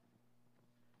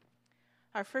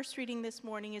Our first reading this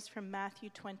morning is from Matthew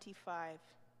 25.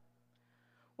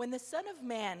 When the Son of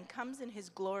Man comes in his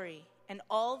glory, and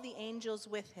all the angels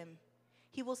with him,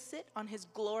 he will sit on his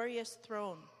glorious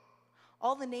throne.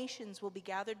 All the nations will be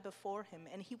gathered before him,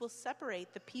 and he will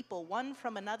separate the people one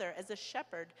from another as a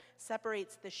shepherd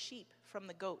separates the sheep from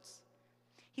the goats.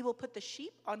 He will put the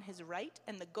sheep on his right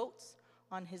and the goats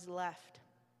on his left.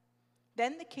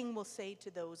 Then the king will say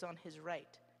to those on his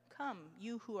right, "Come,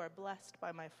 you who are blessed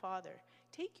by my Father,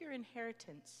 take your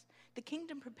inheritance, the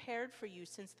kingdom prepared for you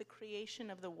since the creation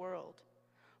of the world.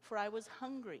 For I was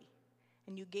hungry,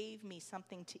 and you gave me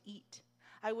something to eat.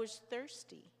 I was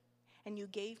thirsty, and you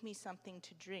gave me something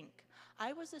to drink.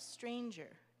 I was a stranger,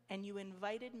 and you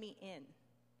invited me in.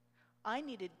 I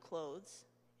needed clothes,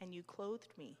 and you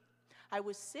clothed me. I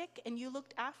was sick, and you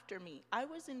looked after me. I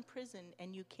was in prison,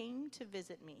 and you came to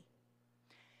visit me."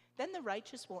 Then the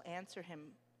righteous will answer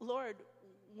him, "Lord,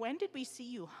 when did we see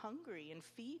you hungry and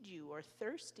feed you, or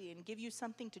thirsty and give you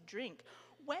something to drink?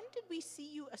 When did we see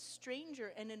you a stranger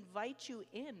and invite you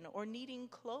in, or needing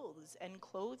clothes and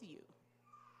clothe you?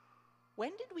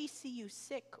 When did we see you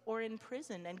sick or in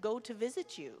prison and go to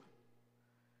visit you?"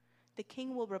 The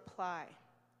king will reply,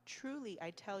 "Truly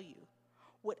I tell you,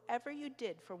 whatever you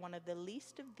did for one of the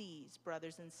least of these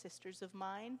brothers and sisters of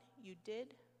mine, you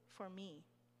did for me."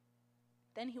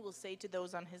 Then he will say to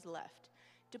those on his left,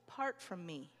 "Depart from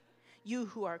me, you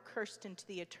who are cursed, into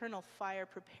the eternal fire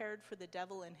prepared for the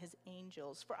devil and his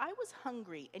angels. For I was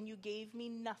hungry, and you gave me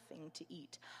nothing to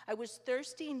eat. I was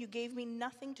thirsty, and you gave me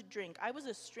nothing to drink. I was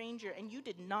a stranger, and you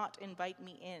did not invite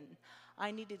me in.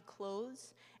 I needed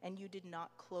clothes, and you did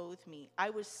not clothe me. I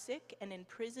was sick and in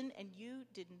prison, and you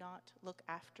did not look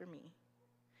after me."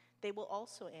 They will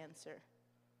also answer,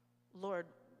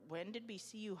 "Lord, when did we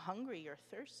see you hungry or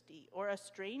thirsty, or a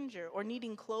stranger, or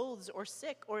needing clothes, or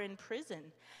sick, or in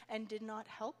prison, and did not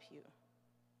help you?"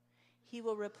 He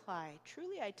will reply,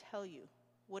 "Truly I tell you,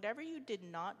 whatever you did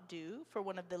not do for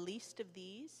one of the least of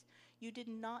these, you did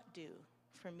not do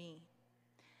for me."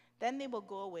 Then they will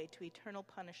go away to eternal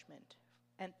punishment,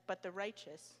 but the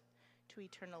righteous to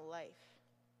eternal life.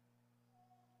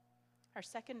 Our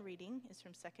second reading is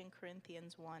from 2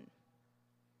 Corinthians 1.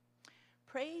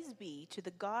 Praise be to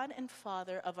the God and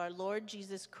Father of our Lord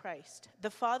Jesus Christ,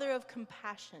 the Father of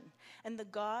compassion and the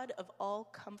God of all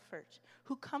comfort,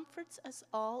 who comforts us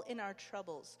all in our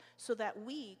troubles, so that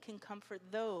we can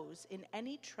comfort those in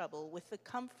any trouble with the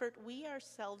comfort we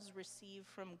ourselves receive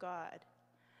from God.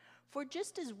 For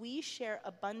just as we share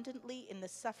abundantly in the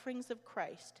sufferings of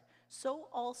Christ, so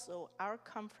also our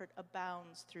comfort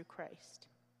abounds through Christ.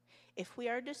 If we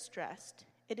are distressed,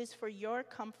 it is for your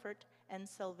comfort and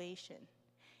salvation.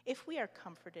 If we are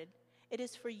comforted, it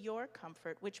is for your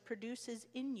comfort, which produces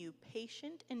in you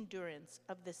patient endurance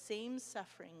of the same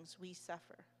sufferings we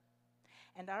suffer.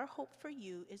 And our hope for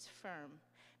you is firm,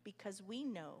 because we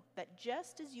know that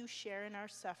just as you share in our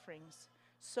sufferings,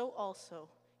 so also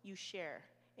you share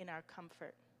in our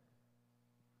comfort.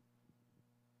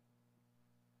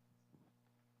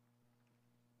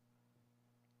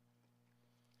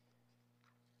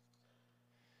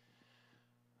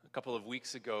 A couple of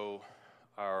weeks ago,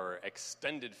 our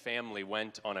extended family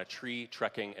went on a tree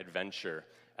trekking adventure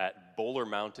at Bowler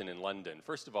Mountain in London.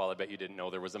 First of all, I bet you didn't know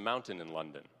there was a mountain in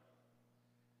London.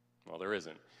 Well, there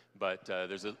isn't, but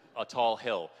there's a tall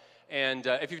hill. And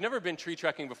if you've never been tree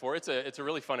trekking before, it's a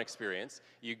really fun experience.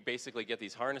 You basically get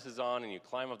these harnesses on and you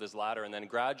climb up this ladder, and then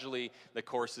gradually the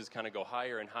courses kind of go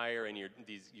higher and higher, and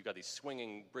you've got these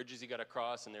swinging bridges you got to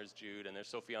cross, and there's Jude and there's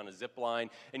Sophie on a zip line,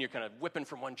 and you're kind of whipping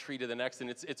from one tree to the next, and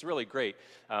it's really great.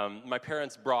 My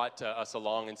parents brought us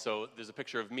along, and so there's a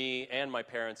picture of me and my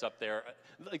parents up there.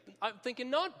 Like, I'm thinking,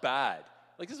 not bad.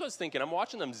 Like, this is what I was thinking. I'm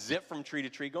watching them zip from tree to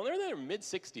tree, going, they're in their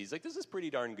mid-60s. Like, this is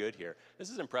pretty darn good here. This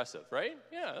is impressive, right?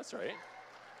 Yeah, that's right.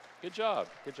 Good job.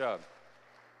 Good job.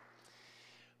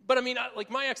 But, I mean,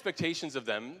 my expectations of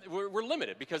them were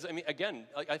limited because, I mean, again,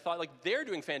 I thought, they're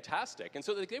doing fantastic. And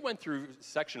so they went through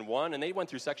section 1, and they went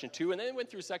through section 2, and then they went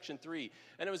through section 3,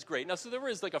 and it was great. Now, so there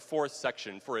was, a fourth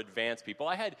section for advanced people.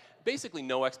 I had basically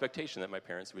no expectation that my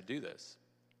parents would do this.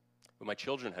 But my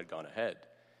children had gone ahead.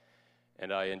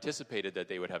 And I anticipated that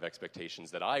they would have expectations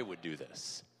that I would do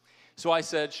this. So I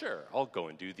said, sure, I'll go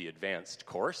and do the advanced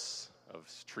course of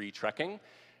tree trekking.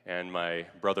 And my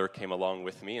brother came along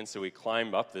with me, and so we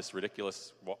climbed up this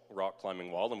ridiculous rock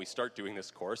climbing wall, and we start doing this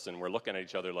course, and we're looking at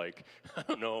each other like, I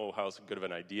don't know how good of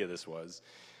an idea this was.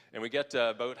 And we get to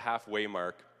about halfway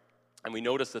mark, and we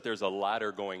notice that there's a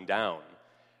ladder going down.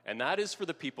 And that is for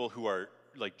the people who are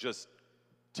just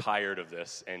tired of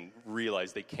this and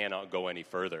realize they cannot go any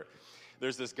further.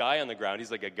 there's this guy on the ground.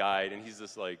 He's like a guide, and he's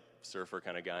this like surfer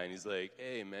kind of guy, and he's like,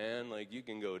 hey man, like you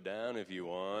can go down if you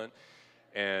want.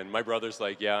 And my brother's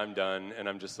like, yeah, I'm done. And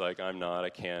I'm just like, I'm not, I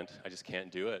just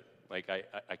can't do it. Like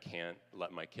I can't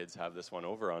let my kids have this one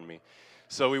over on me.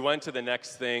 So we went to the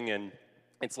next thing, and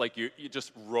it's like you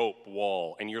just rope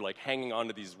wall, and you're like hanging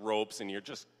onto these ropes, and you're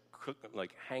just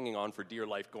like hanging on for dear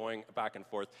life, going back and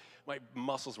forth. My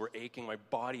muscles were aching, my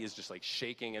body is just like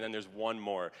shaking, and then there's one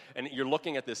more. And you're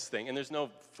looking at this thing, and there's no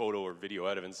photo or video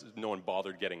evidence, no one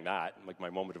bothered getting that, like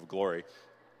my moment of glory.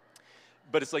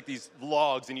 But it's like these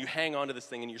logs, and you hang onto this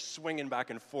thing, and you're swinging back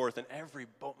and forth, and every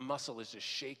muscle is just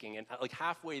shaking. And like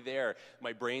halfway there,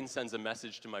 my brain sends a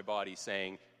message to my body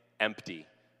saying, empty.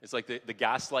 It's like the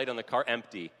gas light on the car,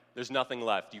 empty. There's nothing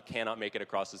left. You cannot make it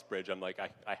across this bridge. I'm like,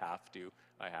 I have to,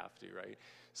 right?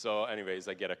 So anyways,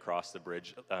 I get across the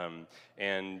bridge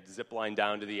and zip line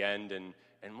down to the end, and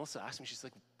Melissa asked me, she's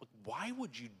like, why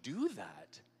would you do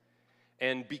that?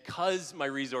 And because my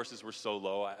resources were so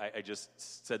low, I just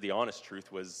said the honest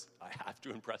truth was, I have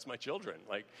to impress my children,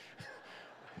 like,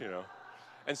 you know.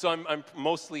 And so I'm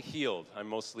mostly healed. I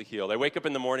wake up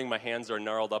in the morning, my hands are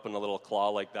gnarled up in a little claw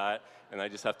like that, and I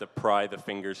just have to pry the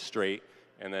fingers straight.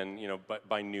 And then, you know,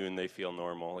 by noon, they feel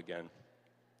normal again.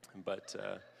 But,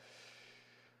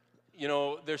 you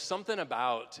know, there's something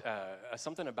about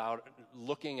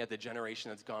looking at the generation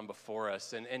that's gone before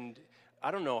us. And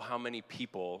I don't know how many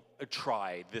people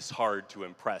try this hard to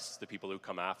impress the people who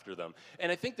come after them.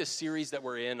 And I think the series that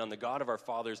we're in on the God of our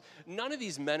fathers, none of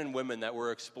these men and women that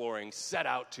we're exploring set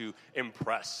out to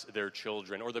impress their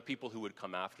children or the people who would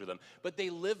come after them. But they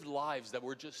lived lives that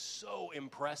were just so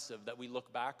impressive that we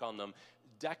look back on them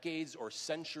decades or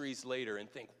centuries later and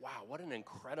think, wow, what an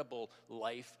incredible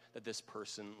life that this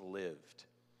person lived.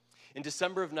 In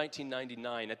December of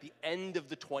 1999, at the end of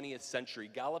the 20th century,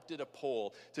 Gallup did a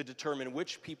poll to determine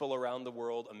which people around the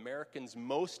world Americans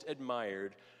most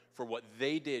admired for what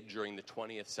they did during the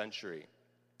 20th century.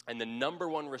 And the number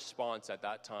one response at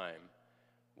that time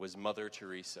was Mother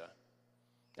Teresa.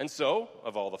 And so,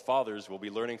 of all the fathers we'll be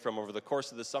learning from over the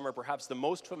course of the summer, perhaps the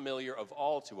most familiar of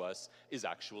all to us is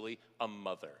actually a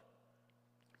mother.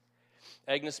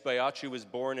 Agnes Baiaciu was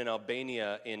born in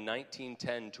Albania in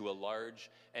 1910 to a large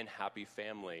and happy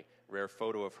family. Rare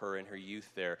photo of her in her youth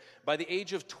there. By the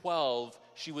age of 12,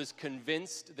 she was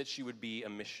convinced that she would be a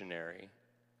missionary.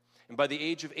 And by the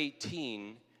age of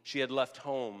 18, she had left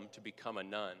home to become a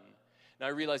nun. Now,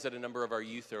 I realize that a number of our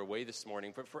youth are away this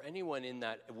morning, but for anyone in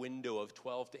that window of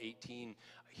 12 to 18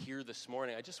 here this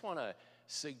morning, I just want to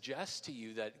suggest to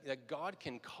you that God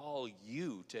can call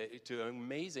you to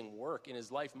amazing work in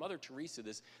his life. Mother Teresa,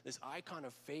 this icon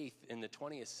of faith in the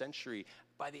 20th century,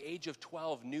 by the age of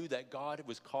 12 knew that God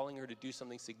was calling her to do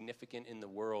something significant in the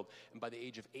world. And by the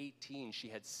age of 18, she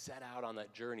had set out on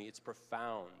that journey. It's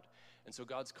profound. And so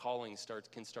God's calling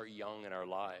can start young in our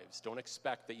lives. Don't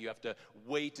expect that you have to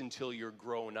wait until you're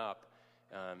grown up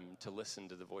to listen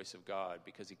to the voice of God,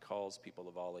 because he calls people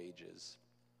of all ages.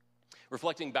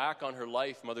 Reflecting back on her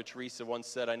life, Mother Teresa once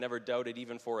said, "I never doubted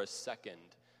even for a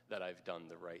second that I've done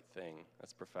the right thing."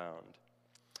 That's profound.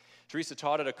 Teresa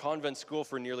taught at a convent school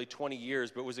for nearly 20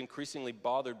 years, but was increasingly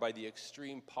bothered by the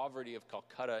extreme poverty of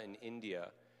Calcutta in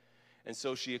India. And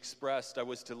so she expressed, "I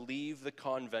was to leave the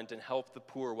convent and help the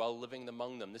poor while living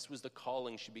among them." This was the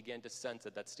calling she began to sense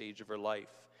at that stage of her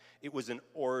life. It was an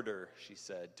order, she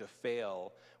said. To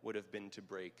fail would have been to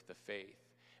break the faith.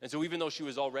 And so even though she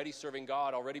was already serving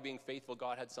God, already being faithful,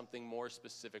 God had something more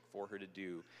specific for her to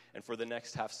do. And for the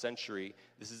next half century,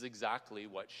 this is exactly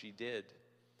what she did.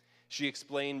 She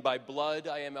explained, "By blood,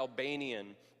 I am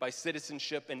Albanian. By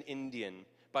citizenship, an Indian.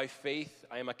 By faith,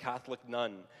 I am a Catholic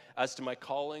nun. As to my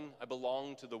calling, I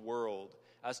belong to the world.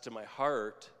 As to my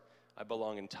heart, I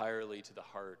belong entirely to the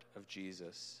heart of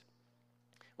Jesus."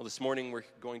 Well, this morning we're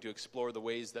going to explore the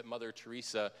ways that Mother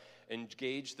Teresa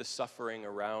engaged the suffering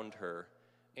around her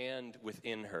and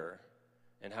within her,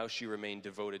 and how she remained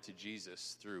devoted to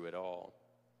Jesus through it all.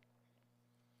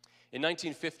 In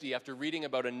 1950, after reading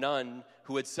about a nun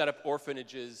who had set up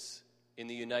orphanages in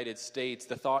the United States,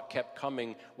 the thought kept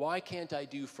coming, why can't I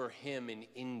do for him in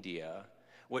India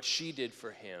what she did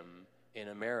for him in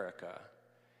America?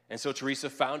 And so Teresa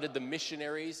founded the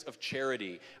Missionaries of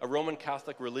Charity, a Roman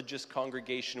Catholic religious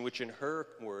congregation which, in her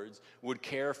words, would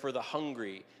care for the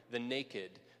hungry, the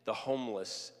naked, the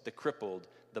homeless, the crippled,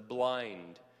 the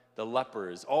blind, the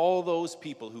lepers, all those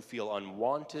people who feel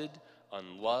unwanted,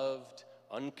 unloved,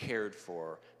 uncared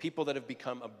for, people that have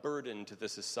become a burden to the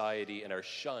society and are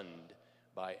shunned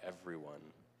by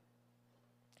everyone.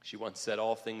 She once said,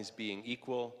 "All things being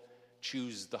equal,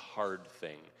 choose the hard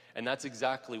thing." And that's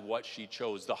exactly what she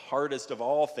chose, the hardest of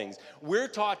all things. We're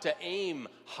taught to aim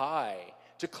high,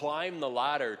 to climb the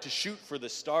ladder, to shoot for the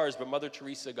stars, but Mother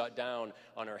Teresa got down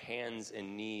on her hands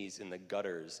and knees in the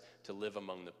gutters to live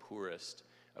among the poorest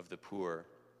of the poor.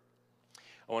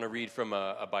 I want to read from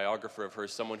a biographer of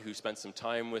hers, someone who spent some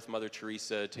time with Mother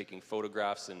Teresa, taking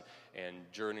photographs and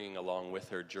journeying along with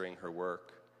her during her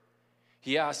work.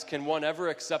 He asks, can one ever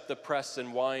accept the press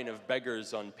and whine of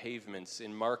beggars on pavements,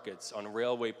 in markets, on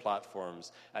railway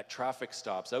platforms, at traffic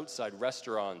stops, outside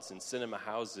restaurants and cinema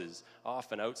houses,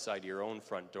 often outside your own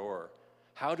front door?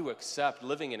 How to accept,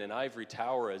 living in an ivory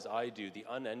tower as I do, the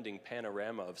unending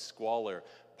panorama of squalor,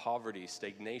 poverty,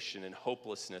 stagnation, and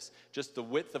hopelessness, just the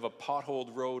width of a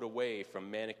potholed road away from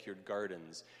manicured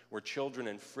gardens, where children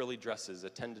in frilly dresses,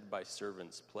 attended by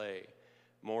servants, play?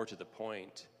 More to the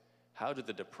point, how do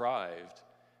the deprived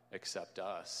accept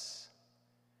us?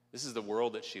 This is the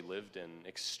world that she lived in,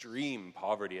 extreme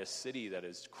poverty, a city that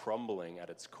is crumbling at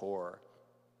its core.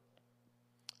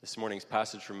 This morning's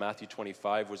passage from Matthew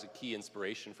 25 was a key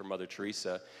inspiration for Mother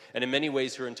Teresa, and in many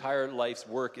ways her entire life's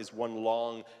work is one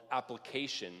long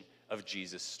application of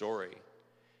Jesus' story.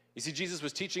 You see, Jesus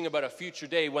was teaching about a future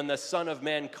day when the Son of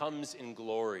Man comes in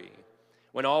glory,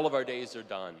 when all of our days are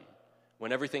done,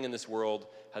 when everything in this world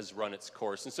has run its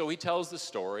course. And so he tells the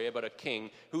story about a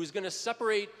king who is going to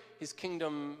separate his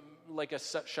kingdom like a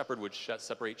shepherd would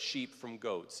separate sheep from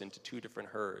goats into two different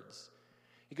herds.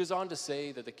 He goes on to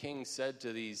say that the king said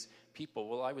to these people,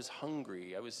 well, I was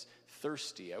hungry, I was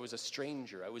thirsty, I was a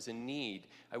stranger, I was in need,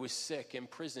 I was sick, in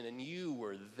prison, and you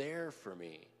were there for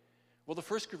me. Well, the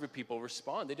first group of people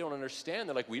respond. They don't understand.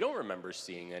 They're like, we don't remember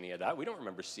seeing any of that. We don't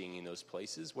remember seeing you in those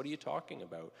places. What are you talking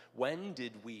about? When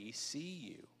did we see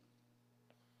you?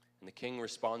 And the king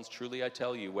responds, truly I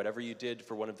tell you, whatever you did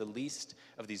for one of the least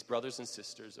of these brothers and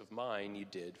sisters of mine, you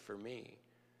did for me.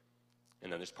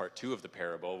 And then there's part 2 of the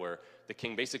parable where the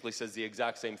king basically says the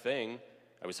exact same thing.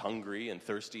 I was hungry and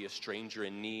thirsty, a stranger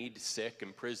in need, sick,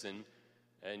 in prison,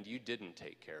 and you didn't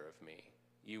take care of me.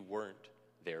 You weren't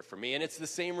there for me. And it's the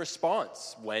same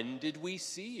response. When did we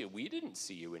see you? We didn't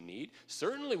see you in need.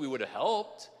 Certainly we would have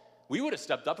helped. We would have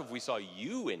stepped up if we saw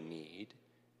you in need.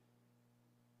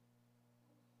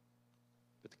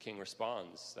 But the king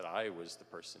responds that I was the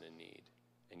person in need,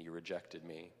 and you rejected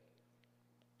me.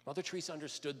 Mother Teresa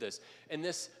understood this, and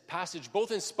this passage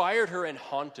both inspired her and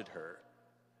haunted her.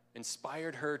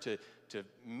 Inspired her to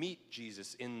meet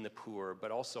Jesus in the poor,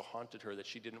 but also haunted her that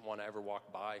she didn't want to ever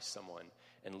walk by someone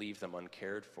and leave them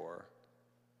uncared for.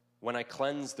 When I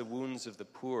cleanse the wounds of the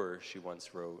poor, she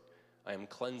once wrote, I am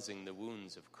cleansing the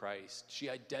wounds of Christ. She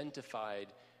identified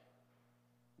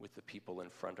with the people in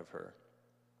front of her.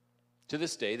 To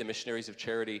this day, the Missionaries of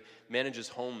Charity manages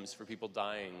homes for people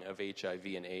dying of HIV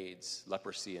and AIDS,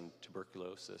 leprosy and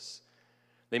tuberculosis.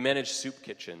 They manage soup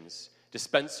kitchens,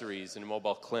 dispensaries and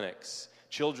mobile clinics,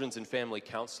 children's and family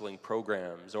counseling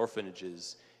programs,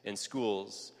 orphanages, and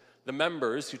schools. The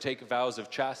members who take vows of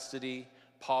chastity,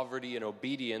 poverty, and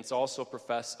obedience also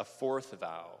profess a 4th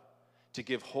vow, to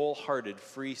give wholehearted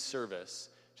free service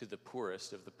to the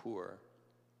poorest of the poor.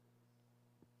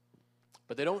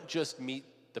 But they don't just meet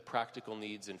the practical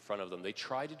needs in front of them. They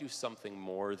try to do something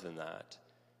more than that.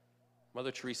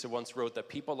 Mother Teresa once wrote that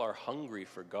people are hungry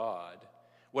for God.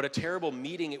 What a terrible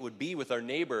meeting it would be with our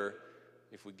neighbor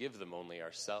if we give them only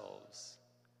ourselves.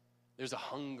 There's a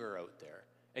hunger out there,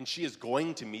 and she is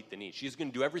going to meet the need. She is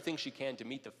going to do everything she can to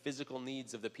meet the physical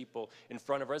needs of the people in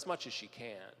front of her as much as she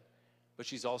can. But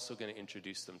she's also going to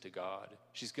introduce them to God.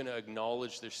 She's going to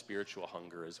acknowledge their spiritual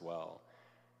hunger as well.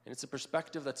 And it's a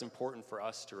perspective that's important for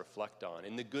us to reflect on.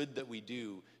 In the good that we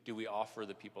do we offer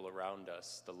the people around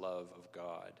us the love of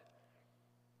God?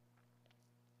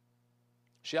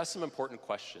 She asked some important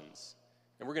questions,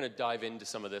 and we're going to dive into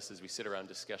some of this as we sit around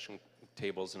discussion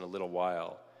tables in a little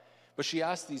while. But she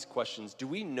asked these questions. Do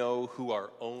we know who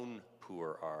our own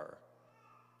poor are?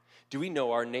 Do we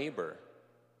know our neighbor,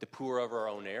 the poor of our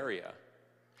own area?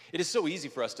 It is so easy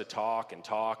for us to talk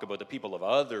about the people of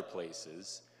other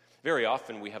places. Very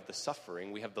often we have the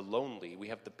suffering, we have the lonely, we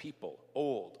have the people,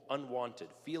 old, unwanted,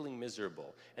 feeling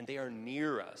miserable, and they are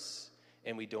near us,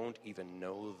 and we don't even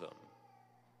know them.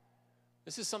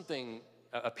 This is something,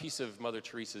 a piece of Mother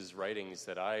Teresa's writings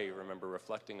that I remember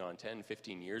reflecting on 10,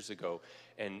 15 years ago,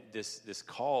 and this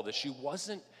call that she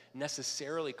wasn't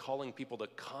necessarily calling people to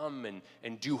come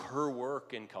and do her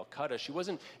work in Calcutta. She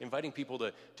wasn't inviting people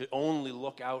to only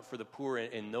look out for the poor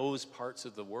in those parts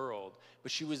of the world,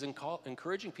 but she was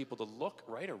encouraging people to look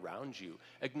right around you,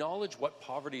 acknowledge what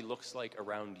poverty looks like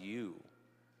around you.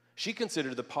 She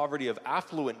considered the poverty of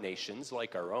affluent nations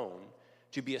like our own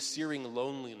to be a searing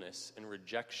loneliness and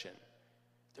rejection.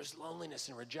 There's loneliness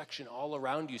and rejection all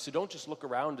around you. So don't just look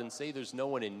around and say there's no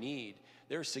one in need.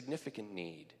 There's significant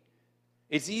need.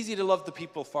 It's easy to love the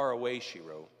people far away, she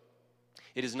wrote.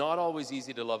 It is not always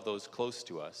easy to love those close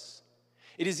to us.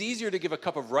 It is easier to give a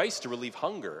cup of rice to relieve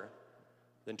hunger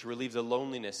than to relieve the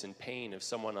loneliness and pain of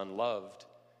someone unloved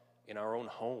in our own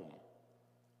home.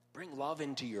 Bring love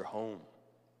into your home,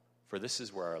 for this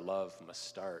is where our love must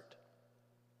start.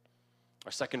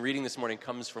 Our second reading this morning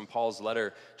comes from Paul's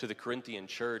letter to the Corinthian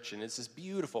church, and it's this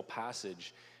beautiful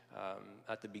passage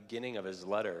at the beginning of his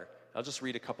letter. I'll just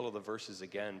read a couple of the verses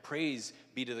again. Praise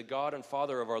be to the God and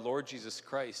Father of our Lord Jesus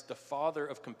Christ, the Father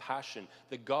of compassion,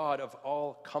 the God of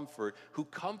all comfort, who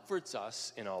comforts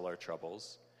us in all our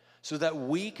troubles, so that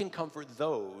we can comfort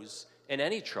those in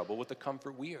any trouble with the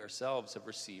comfort we ourselves have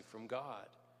received from God.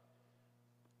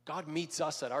 God meets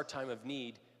us at our time of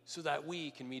need so that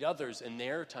we can meet others in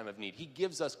their time of need. He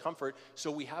gives us comfort so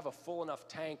we have a full enough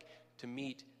tank to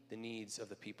meet the needs of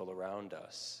the people around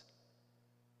us.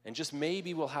 And just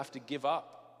maybe we'll have to give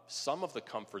up some of the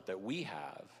comfort that we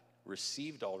have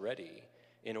received already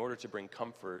in order to bring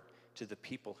comfort to the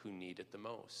people who need it the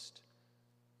most.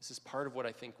 This is part of what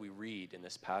I think we read in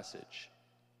this passage.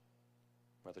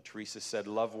 Mother Teresa said,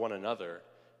 "Love one another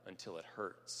until it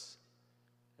hurts."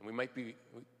 And we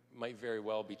might very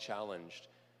well be challenged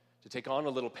to take on a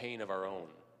little pain of our own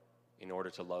in order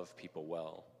to love people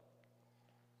well.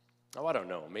 Oh, I don't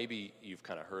know. Maybe you've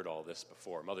kind of heard all this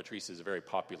before. Mother Teresa is a very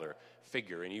popular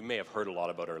figure, and you may have heard a lot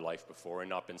about her life before and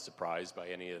not been surprised by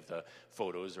any of the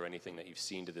photos or anything that you've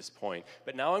seen to this point.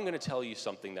 But now I'm going to tell you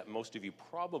something that most of you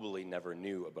probably never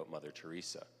knew about Mother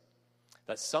Teresa.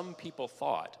 That some people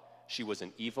thought she was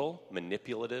an evil,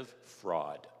 manipulative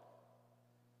fraud.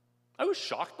 I was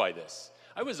shocked by this.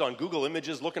 I was on Google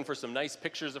Images looking for some nice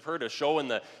pictures of her to show in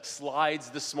the slides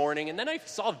this morning, and then I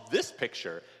saw this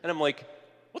picture, and I'm like,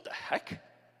 what the heck?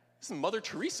 This is Mother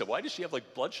Teresa. Why does she have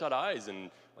like bloodshot eyes and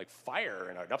like fire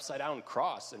and an upside down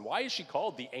cross? And why is she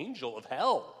called the angel of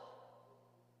hell?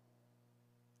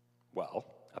 Well,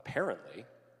 apparently,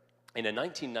 in a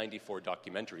 1994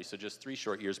 documentary, so just 3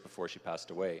 short years before she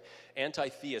passed away,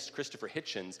 anti-theist Christopher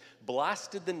Hitchens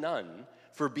blasted the nun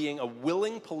for being a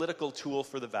willing political tool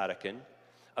for the Vatican,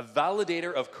 a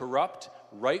validator of corrupt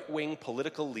right-wing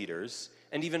political leaders,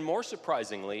 and even more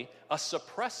surprisingly, a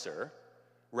suppressor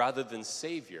rather than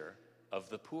savior of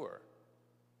the poor.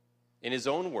 In his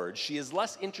own words, she is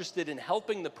less interested in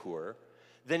helping the poor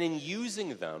than in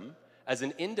using them as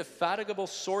an indefatigable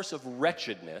source of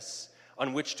wretchedness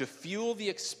on which to fuel the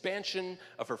expansion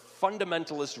of her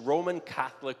fundamentalist Roman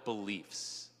Catholic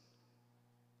beliefs.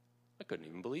 I couldn't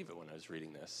even believe it when I was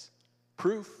reading this.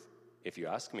 Proof, if you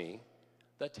ask me,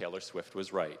 that Taylor Swift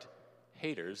was right.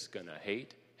 Haters gonna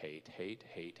hate, hate, hate,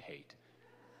 hate, hate.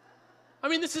 I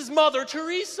mean, this is Mother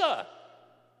Teresa.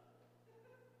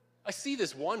 I see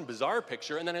this one bizarre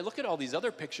picture, and then I look at all these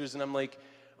other pictures, and I'm like,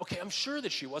 okay, I'm sure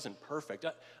that she wasn't perfect.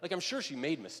 I'm sure she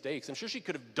made mistakes. I'm sure she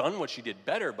could have done what she did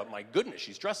better, but my goodness,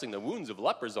 she's dressing the wounds of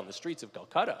lepers on the streets of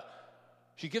Calcutta.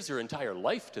 She gives her entire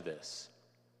life to this.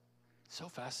 So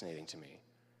fascinating to me.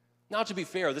 Now, to be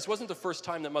fair, this wasn't the first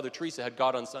time that Mother Teresa had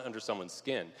got under someone's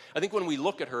skin. I think when we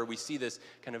look at her, we see this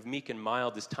kind of meek and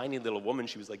mild, this tiny little woman.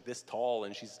 She was like this tall,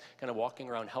 and she's kind of walking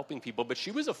around helping people. But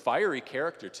she was a fiery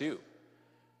character, too.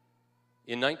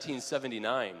 In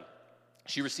 1979,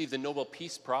 she received the Nobel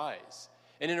Peace Prize.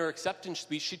 And in her acceptance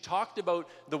speech, she talked about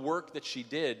the work that she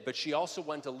did, but she also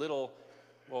went a little,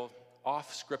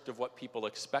 off script of what people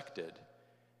expected.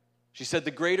 She said,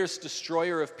 "The greatest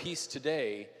destroyer of peace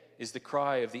today is the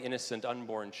cry of the innocent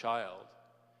unborn child."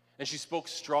 And she spoke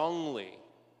strongly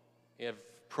of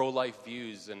pro-life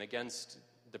views and against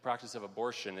the practice of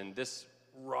abortion, and this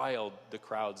riled the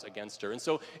crowds against her. And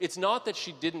so it's not that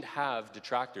she didn't have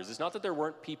detractors. It's not that there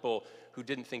weren't people who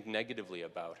didn't think negatively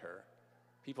about her.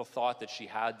 People thought that she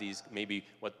had these, maybe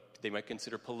what they might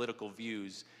consider political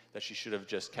views, that she should have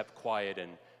just kept quiet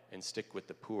and stick with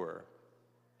the poor.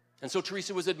 And so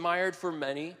Teresa was admired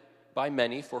by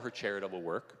many for her charitable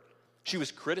work. She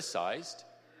was criticized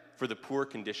for the poor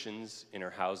conditions in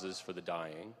her houses for the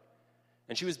dying.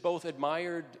 And she was both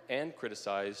admired and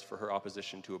criticized for her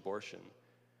opposition to abortion.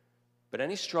 But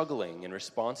any struggling in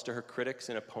response to her critics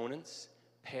and opponents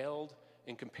paled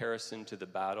in comparison to the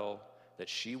battle that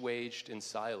she waged in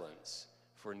silence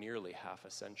for nearly half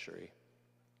a century.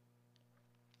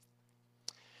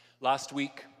 Last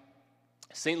week,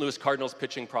 St. Louis Cardinals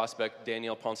pitching prospect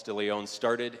Daniel Ponce de Leon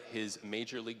started his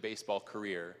Major League Baseball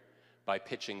career by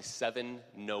pitching 7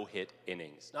 no-hit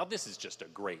innings. Now, this is just a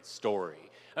great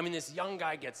story. I mean, this young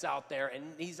guy gets out there,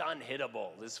 and he's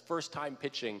unhittable. His first time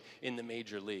pitching in the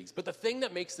major leagues. But the thing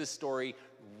that makes this story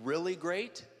really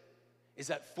great is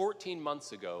that 14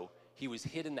 months ago, he was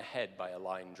hit in the head by a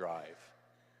line drive.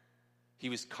 He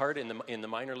was carted in the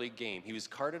minor league game. He was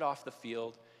carted off the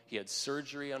field. He had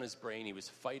surgery on his brain. He was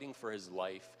fighting for his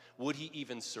life. Would he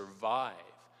even survive,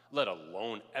 let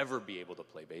alone ever be able to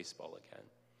play baseball again?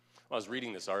 Well, I was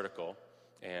reading this article,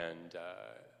 and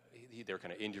they're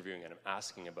kind of interviewing him,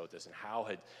 asking about this, and how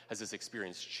has this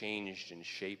experience changed and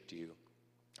shaped you?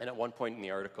 And at one point in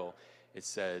the article, it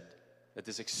said that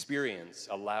this experience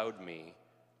allowed me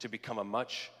to become a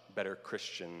much better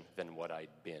Christian than what I'd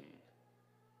been.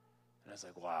 And I was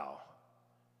like, wow.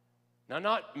 Now,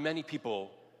 not many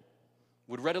people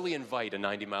would readily invite a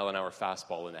 90-mile-an-hour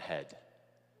fastball in the head.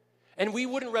 And we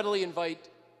wouldn't readily invite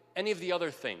any of the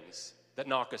other things that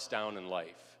knock us down in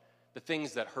life, the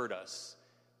things that hurt us,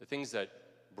 the things that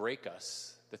break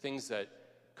us, the things that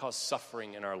cause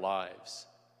suffering in our lives.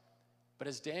 But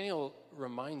as Daniel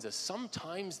reminds us,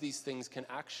 sometimes these things can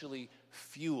actually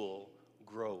fuel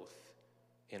growth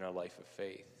in our life of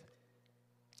faith.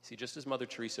 See, just as Mother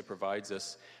Teresa provides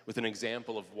us with an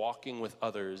example of walking with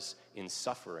others in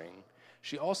suffering,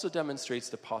 she also demonstrates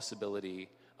the possibility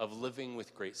of living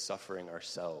with great suffering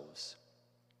ourselves.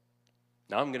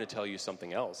 Now I'm going to tell you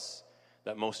something else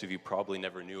that most of you probably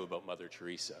never knew about Mother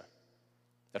Teresa.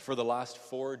 That for the last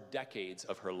 4 decades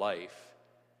of her life,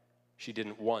 she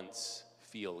didn't once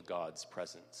feel God's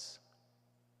presence.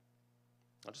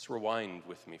 Now just rewind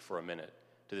with me for a minute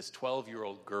to this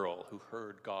 12-year-old girl who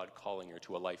heard God calling her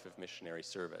to a life of missionary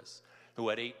service, who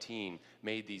at 18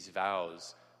 made these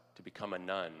vows to become a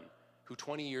nun, who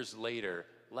 20 years later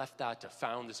left that to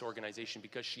found this organization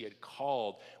because she had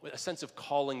called, with a sense of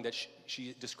calling that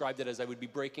she described it as, I would be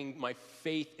breaking my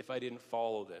faith if I didn't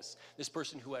follow this. This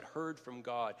person who had heard from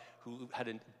God, who had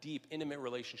a deep, intimate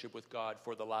relationship with God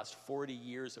for the last 40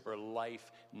 years of her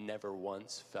life, never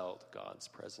once felt God's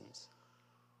presence.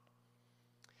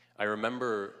 I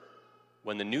remember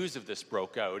when the news of this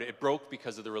broke out, it broke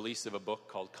because of the release of a book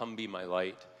called Come Be My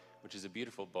Light, which is a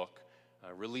beautiful book,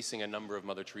 releasing a number of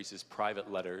Mother Teresa's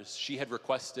private letters. She had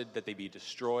requested that they be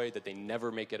destroyed, that they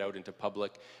never make it out into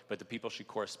public, but the people she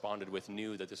corresponded with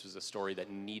knew that this was a story that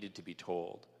needed to be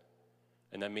told.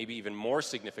 And that maybe even more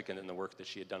significant than the work that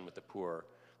she had done with the poor,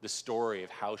 the story of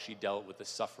how she dealt with the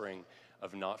suffering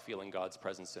of not feeling God's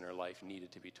presence in her life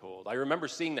needed to be told. I remember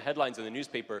seeing the headlines in the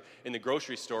newspaper in the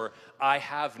grocery store, "I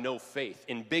have no faith,"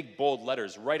 in big, bold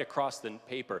letters right across the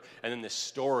paper. And then this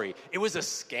story, it was a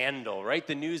scandal, right?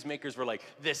 The newsmakers were like,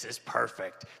 this is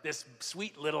perfect. This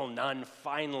sweet little nun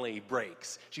finally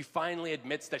breaks. She finally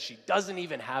admits that she doesn't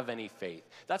even have any faith.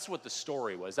 That's what the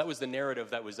story was. That was the narrative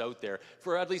that was out there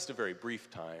for at least a very brief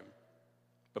time.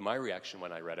 But my reaction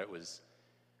when I read it was,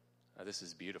 this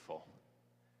is beautiful.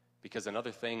 Because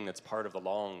another thing that's part of the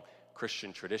long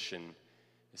Christian tradition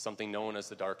is something known as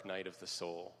the dark night of the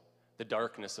soul, the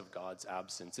darkness of God's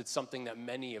absence. It's something that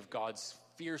many of God's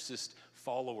fiercest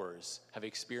followers have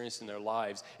experienced in their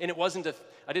lives. And it wasn't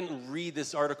I didn't read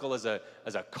this article as a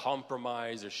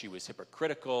compromise or she was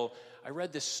hypocritical. I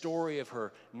read this story of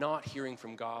her not hearing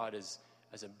from God as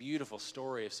a beautiful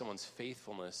story of someone's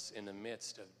faithfulness in the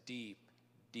midst of deep,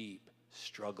 deep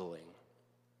struggling.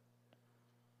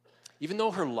 Even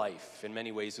though her life, in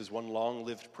many ways, was one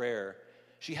long-lived prayer,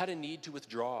 she had a need to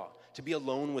withdraw, to be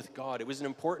alone with God. It was an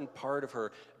important part of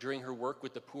her during her work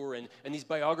with the poor. And these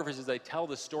biographers, as they tell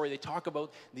the story, they talk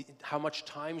about how much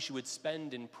time she would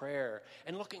spend in prayer.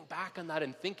 And looking back on that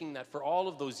and thinking that for all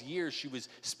of those years, she was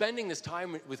spending this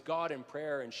time with God in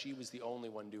prayer, and she was the only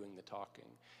one doing the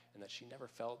talking, and that she never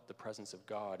felt the presence of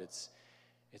God. It's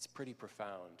pretty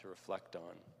profound to reflect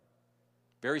on.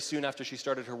 Very soon after she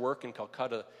started her work in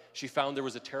Calcutta, she found there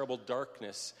was a terrible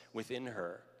darkness within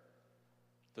her.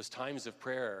 Those times of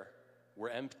prayer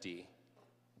were empty,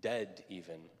 dead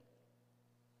even.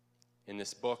 In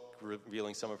this book,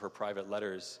 revealing some of her private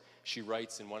letters, she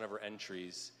writes in one of her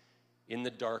entries, "In the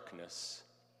darkness,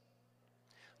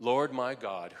 Lord my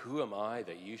God, who am I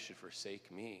that you should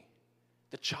forsake me,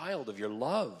 the child of your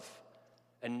love,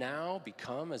 and now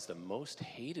become as the most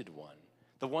hated one?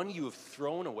 The one you have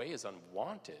thrown away as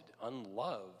unwanted,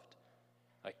 unloved.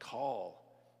 I call,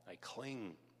 I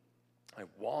cling, I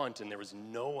want, and there is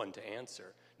no one to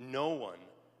answer, no one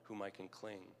whom I can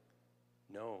cling.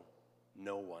 No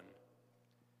one.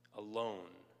 Alone.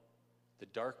 The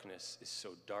darkness is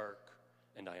so dark,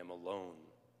 and I am alone,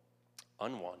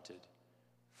 unwanted,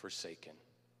 forsaken.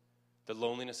 The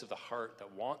loneliness of the heart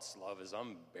that wants love is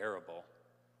unbearable.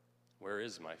 Where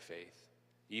is my faith?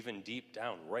 Even deep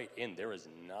down, right in, there is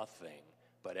nothing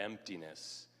but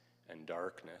emptiness and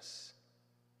darkness.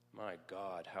 My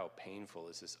God, how painful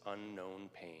is this unknown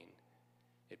pain.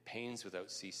 It pains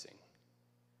without ceasing.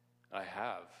 I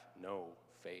have no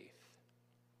faith.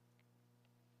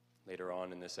 Later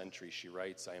on in this entry, she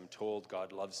writes, I am told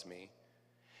God loves me,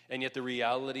 and yet the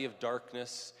reality of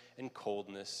darkness and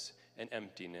coldness and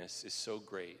emptiness is so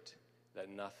great that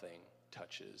nothing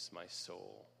touches my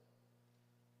soul.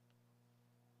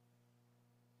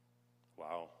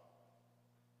 Wow.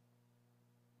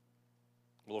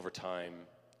 Well, over time,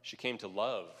 she came to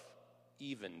love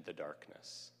even the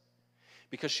darkness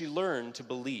because she learned to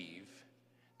believe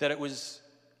that it was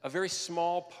a very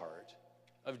small part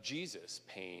of Jesus'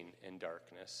 pain and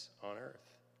darkness on earth.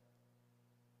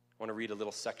 I want to read a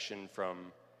little section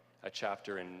from a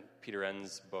chapter in Peter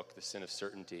Enns' book, The Sin of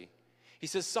Certainty. He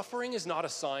says, suffering is not a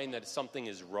sign that something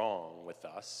is wrong with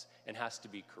us and has to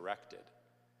be corrected.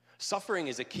 Suffering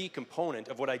is a key component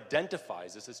of what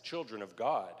identifies us as children of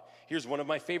God. Here's one of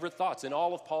my favorite thoughts in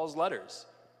all of Paul's letters.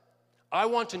 I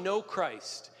want to know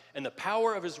Christ and the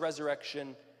power of his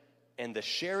resurrection and the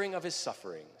sharing of his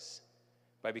sufferings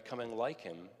by becoming like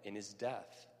him in his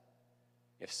death,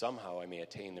 if somehow I may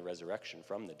attain the resurrection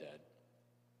from the dead.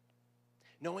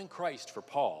 Knowing Christ for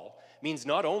Paul means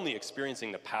not only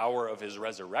experiencing the power of his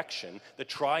resurrection, the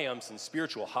triumphs and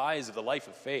spiritual highs of the life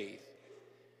of faith,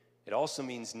 it also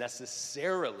means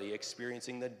necessarily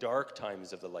experiencing the dark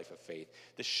times of the life of faith,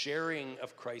 the sharing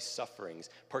of Christ's sufferings,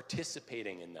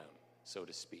 participating in them, so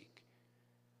to speak.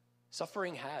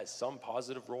 Suffering has some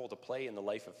positive role to play in the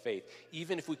life of faith,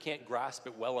 even if we can't grasp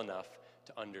it well enough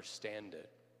to understand it.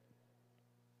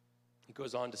 He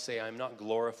goes on to say, I am not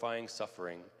glorifying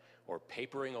suffering or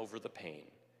papering over the pain,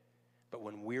 but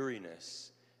when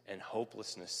weariness and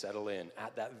hopelessness settle in,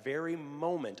 at that very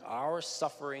moment, our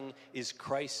suffering is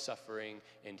Christ's suffering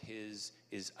and his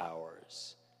is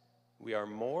ours. We are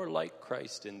more like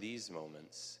Christ in these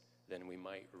moments than we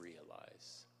might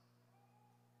realize.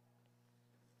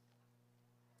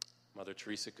 Mother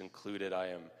Teresa concluded, I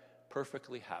am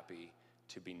perfectly happy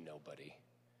to be nobody,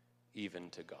 even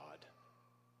to God.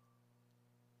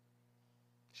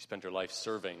 She spent her life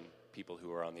serving people who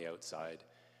were on the outside,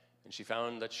 and she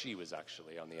found that she was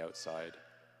actually on the outside.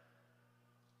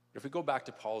 If we go back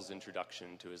to Paul's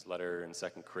introduction to his letter in 2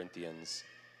 Corinthians,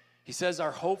 he says,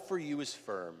 our hope for you is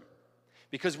firm,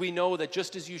 because we know that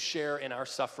just as you share in our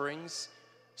sufferings,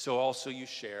 so also you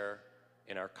share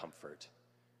in our comfort.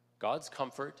 God's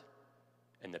comfort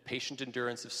and the patient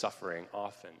endurance of suffering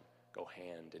often go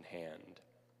hand in hand.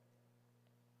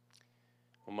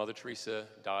 Well, Mother Teresa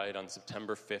died on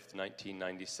September 5th,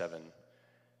 1997,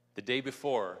 the day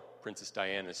before Princess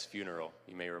Diana's funeral.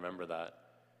 You may remember that.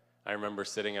 I remember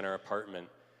sitting in our apartment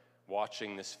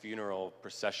watching this funeral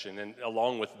procession, and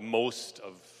along with most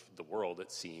of the world,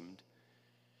 it seemed.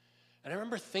 And I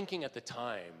remember thinking at the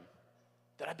time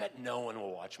that I bet no one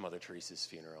will watch Mother Teresa's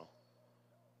funeral.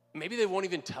 Maybe they won't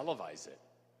even televise it.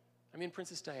 I mean,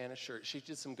 Princess Diana, sure, she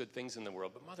did some good things in the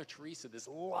world, but Mother Teresa, this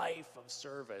life of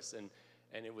service,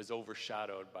 and it was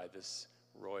overshadowed by this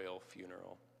royal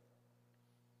funeral.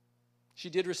 She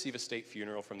did receive a state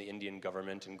funeral from the Indian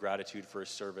government in gratitude for her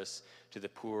service to the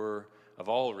poor of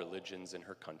all religions in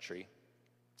her country.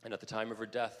 And at the time of her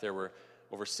death, there were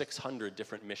over 600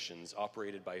 different missions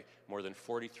operated by more than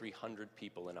 4,300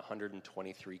 people in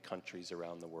 123 countries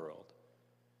around the world.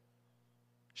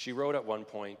 She wrote at one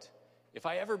point, if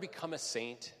I ever become a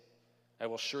saint, I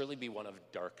will surely be one of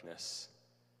darkness.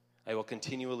 I will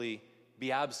continually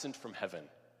be absent from heaven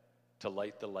to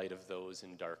light the light of those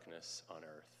in darkness on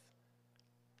earth.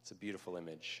 It's a beautiful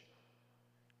image.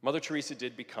 Mother Teresa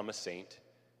did become a saint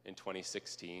in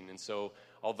 2016, and so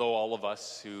although all of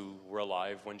us who were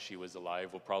alive when she was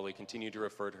alive will probably continue to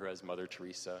refer to her as Mother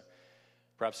Teresa,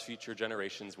 perhaps future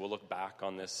generations will look back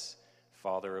on this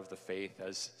father of the faith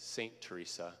as Saint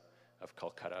Teresa of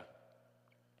Calcutta.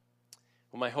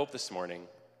 Well, my hope this morning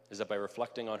is that by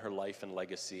reflecting on her life and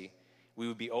legacy, we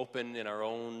would be open in our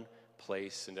own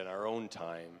place and in our own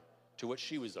time to what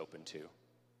she was open to,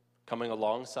 coming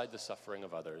alongside the suffering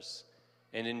of others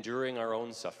and enduring our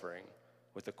own suffering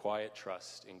with a quiet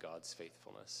trust in God's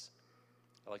faithfulness.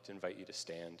 I'd like to invite you to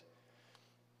stand.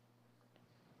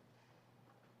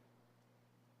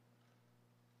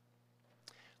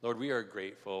 Lord, we are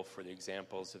grateful for the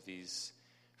examples of these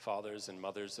fathers and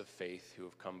mothers of faith who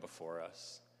have come before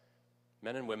us,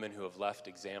 men and women who have left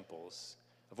examples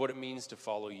of what it means to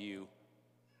follow you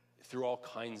through all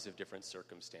kinds of different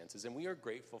circumstances. And we are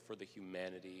grateful for the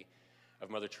humanity of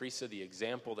Mother Teresa, the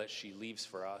example that she leaves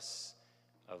for us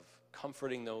of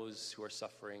comforting those who are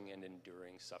suffering and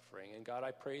enduring suffering. And God,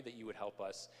 I pray that you would help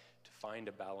us to find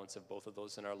a balance of both of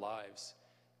those in our lives,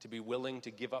 to be willing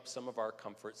to give up some of our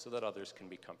comfort so that others can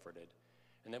be comforted,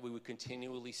 and that we would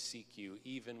continually seek you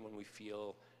even when we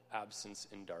feel absence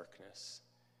in darkness.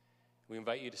 We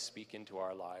invite you to speak into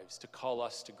our lives, to call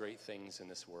us to great things in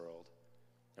this world.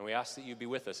 And we ask that you be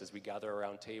with us as we gather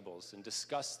around tables and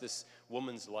discuss this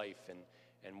woman's life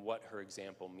and what her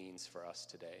example means for us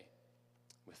today.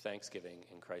 With thanksgiving,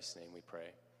 in Christ's name we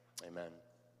pray. Amen.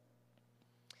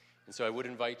 And so I would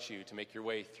invite you to make your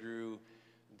way through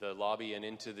the lobby and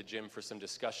into the gym for some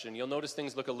discussion. You'll notice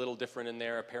things look a little different in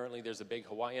there. Apparently there's a big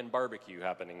Hawaiian barbecue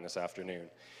happening this afternoon.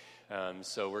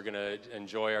 So we're going to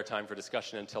enjoy our time for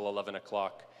discussion until 11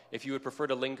 o'clock. If you would prefer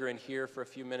to linger in here for a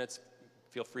few minutes,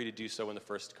 feel free to do so in the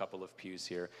first couple of pews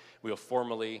here. We'll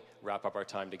formally wrap up our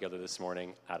time together this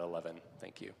morning at 11.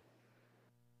 Thank you.